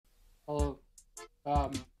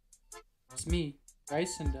Um, it's me,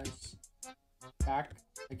 Rice and Dice, back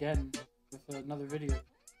again with another video.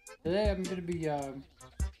 Today I'm gonna be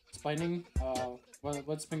explaining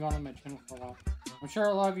what's been going on my channel for a while. I'm sure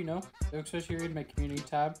a lot of you know, especially read my community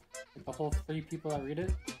tab, like the whole 3 people that read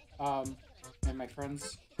it, and my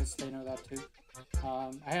friends, because they know that too.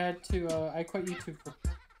 I quit YouTube for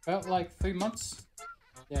about like 3 months.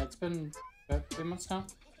 Yeah, it's been about 3 months now.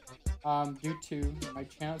 Due to my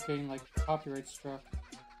channel getting like copyright struck.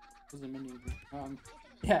 Was a minion.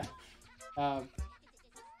 Yeah. The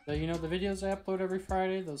videos I upload every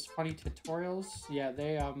Friday, those funny tutorials. Yeah,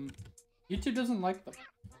 YouTube doesn't like them.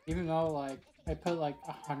 Even though like I put like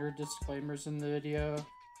 100 disclaimers in the video,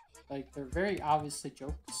 like they're very obviously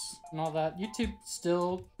jokes and all that. YouTube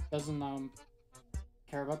still doesn't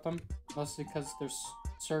care about them, mostly because their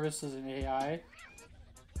service is an AI,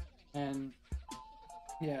 and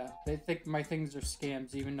yeah, they think my things are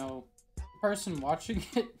scams, even though the person watching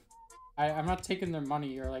it, I'm not taking their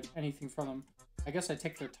money or like anything from them. I guess I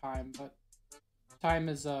take their time, but time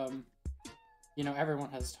is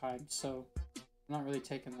everyone has time, so I'm not really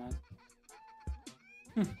taking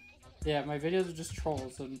that. Yeah, my videos are just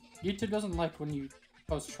trolls, and YouTube doesn't like when you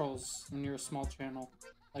post trolls when you're a small channel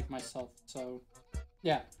like myself. So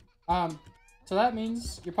yeah, so that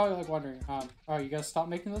means you're probably like wondering, oh, you guys stop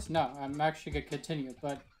making this? No, I'm actually gonna continue,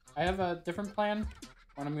 but I have a different plan.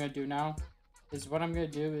 What I'm gonna do now is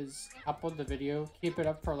upload the video, keep it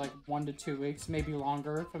up for like 1 to 2 weeks, maybe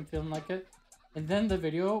longer if I'm feeling like it, and then the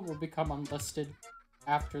video will become unlisted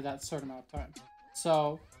after that certain amount of time.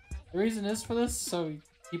 So the reason is for this, so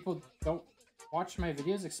people don't watch my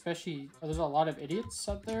videos, especially there's a lot of idiots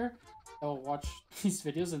out there that will watch these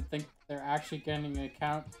videos and think they're actually getting an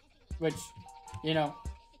account, which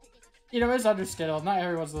is understandable. Not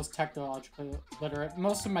everyone's those technologically literate.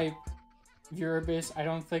 Most of my viewer base, I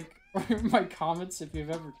don't think, or my comments, if you've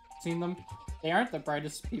ever seen them, they aren't the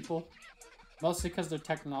brightest people. Mostly because they're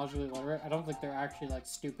technologically literate. I don't think they're actually like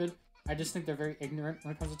stupid. I just think they're very ignorant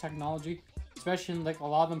when it comes to technology. Especially like a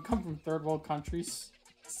lot of them come from third world countries,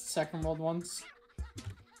 second world ones.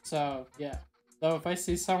 So yeah. Though if I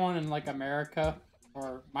see someone in like America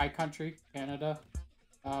or my country, Canada,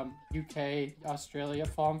 UK, Australia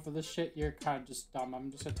falling for this shit, you're kind of just dumb. I'm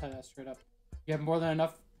just gonna tell you that straight up. You have more than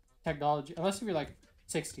enough technology, unless if you're like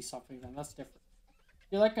 60 something, then that's different.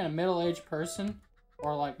 If you're like a middle-aged person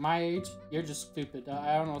or like my age, you're just stupid.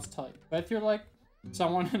 I don't know what to tell you. But if you're like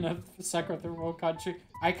someone in a second or third world country,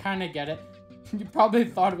 I kind of get it. You probably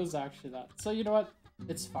thought it was actually that. So you know what?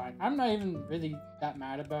 It's fine. I'm not even really that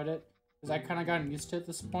mad about it because I kind of gotten used to it at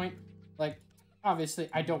this point. Like, obviously,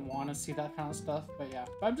 I don't want to see that kind of stuff, but yeah.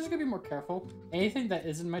 But I'm just gonna be more careful. Anything that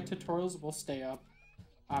is in my tutorials will stay up.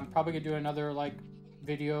 I'm probably gonna do another like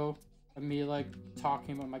video of me like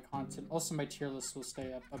talking about my content. Also, my tier list will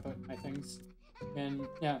stay up about my things. And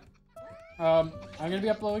yeah, I'm gonna be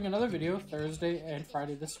uploading another video Thursday and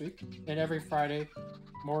Friday this week. And every Friday,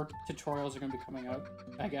 more tutorials are gonna be coming out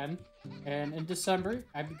again. And in December,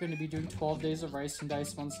 I'm gonna be doing 12 days of Rice and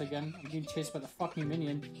Dice once again. I'm getting chased by the fucking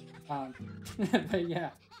minion. But yeah,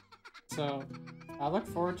 so I look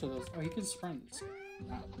forward to those. Oh, you can sprint these.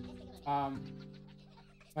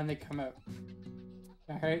 When they come out.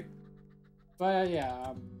 Alright. But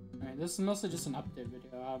yeah, alright, this is mostly just an update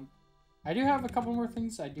video. I do have a couple more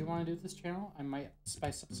things I do want to do with this channel. I might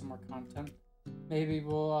spice up some more content. Maybe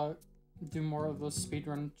we'll do more of those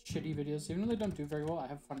speedrun shitty videos. Even though they don't do very well, I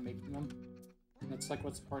have fun making them. And that's like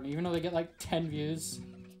what's important. Even though they get like 10 views,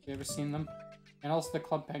 if you ever seen them. And also the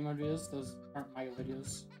Club Penguin videos, those aren't my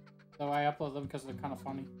videos. Though I upload them because they're kind of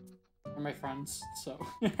funny. They're my friends, so.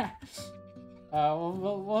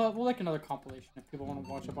 We'll like another compilation if people want to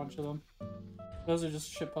watch a bunch of them. Those are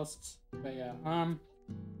just shitposts. But yeah,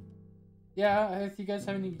 yeah, if you guys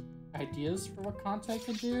have any ideas for what content I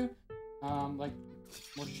could do, like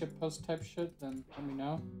more shitpost type shit, then let me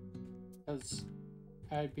know. Because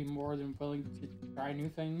I'd be more than willing to try new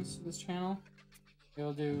things to this channel. Maybe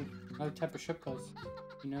we'll do another type of shitpost,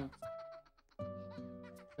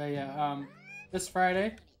 But yeah, this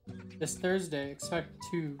Thursday, expect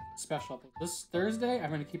 2 special uploads. This Thursday, I'm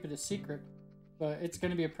going to keep it a secret, but it's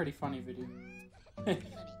going to be a pretty funny video.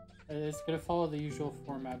 It's going to follow the usual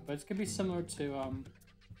format, but it's going to be similar to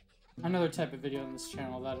another type of video on this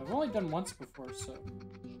channel that I've only done once before, so,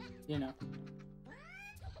 yeah.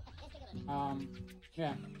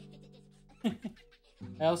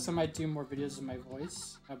 I also might do more videos of my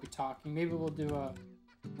voice. I'll be talking. Maybe we'll do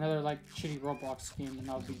another, like, shitty Roblox game, and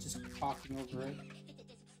I'll be just talking over it.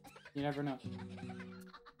 You never know.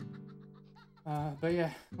 But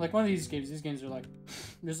yeah, like one of these games are like,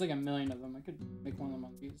 there's like a million of them. I could make one of them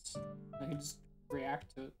on these. I could just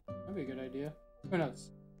react to it. That'd be a good idea. Who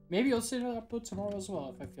knows? Maybe you'll see it upload tomorrow as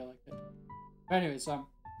well if I feel like it. But anyways,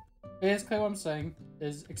 basically what I'm saying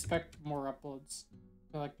is expect more uploads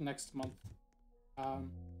for like next month.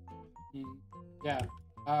 Yeah.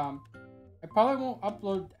 I probably won't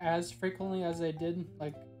upload as frequently as I did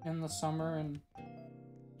like in the summer and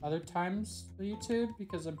other times for YouTube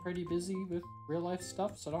because I'm pretty busy with real life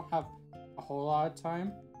stuff, so I don't have a whole lot of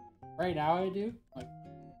time. Right now I do. Like,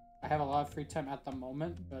 I have a lot of free time at the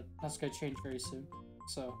moment, but that's gonna change very soon.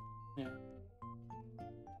 So, yeah.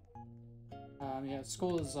 Yeah,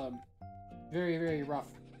 school is, very, very rough.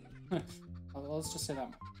 Let's just say that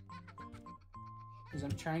much. Because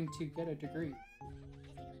I'm trying to get a degree.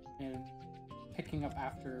 And picking up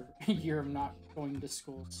after a year of not going to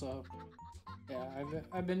school, so... Yeah,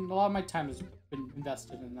 I've been... A lot of my time has been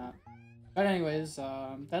invested in that. But anyways,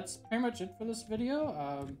 that's pretty much it for this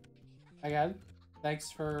video. Again,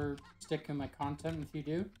 thanks for sticking my content if you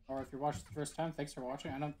do. Or if you're watching the first time, thanks for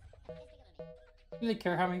watching. I don't really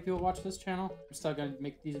care how many people watch this channel. I'm still gonna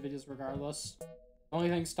make these videos regardless. The only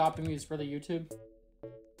thing stopping me is really YouTube,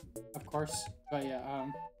 of course. But yeah,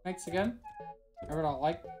 thanks again. Remember to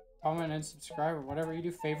like, comment, and subscribe, or whatever you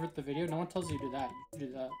do. Favorite the video. No one tells you to do that. You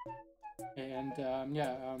do that. And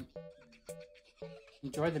yeah,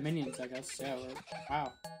 enjoy the minions, I guess. Yeah.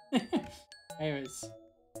 Wow. Anyways,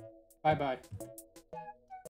 bye bye.